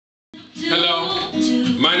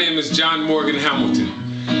My name is John Morgan Hamilton,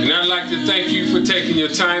 and I'd like to thank you for taking your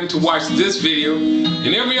time to watch this video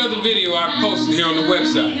and every other video I've posted here on the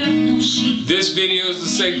website. This video is to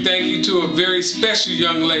say thank you to a very special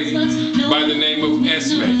young lady by the name of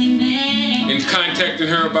Esmee. In contacting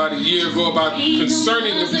her about a year ago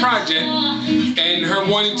concerning the project and her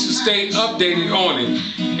wanting to stay updated on it,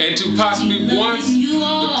 and to possibly, once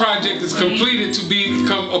the project is completed, to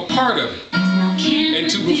become a part of it and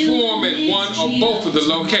to perform at one or both of the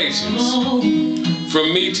locations.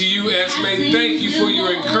 From me to you, Esmee, thank you for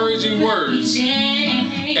your encouraging words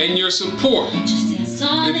and your support.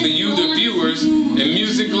 And for you, the viewers and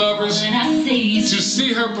music lovers, to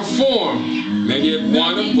see her perform maybe at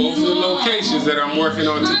one or both of the locations that I'm working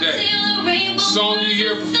on today. The song you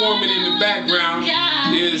hear performing in the background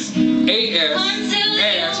is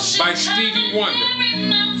As by Stevie Wonder.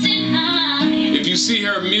 If you see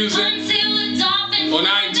her music on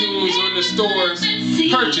iTunes or in the stores,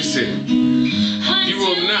 purchase it. You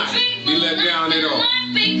will not be let down at all.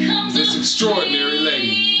 This extraordinary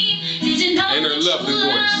lady and her lovely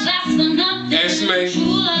voice. Esmee,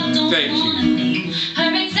 thank you.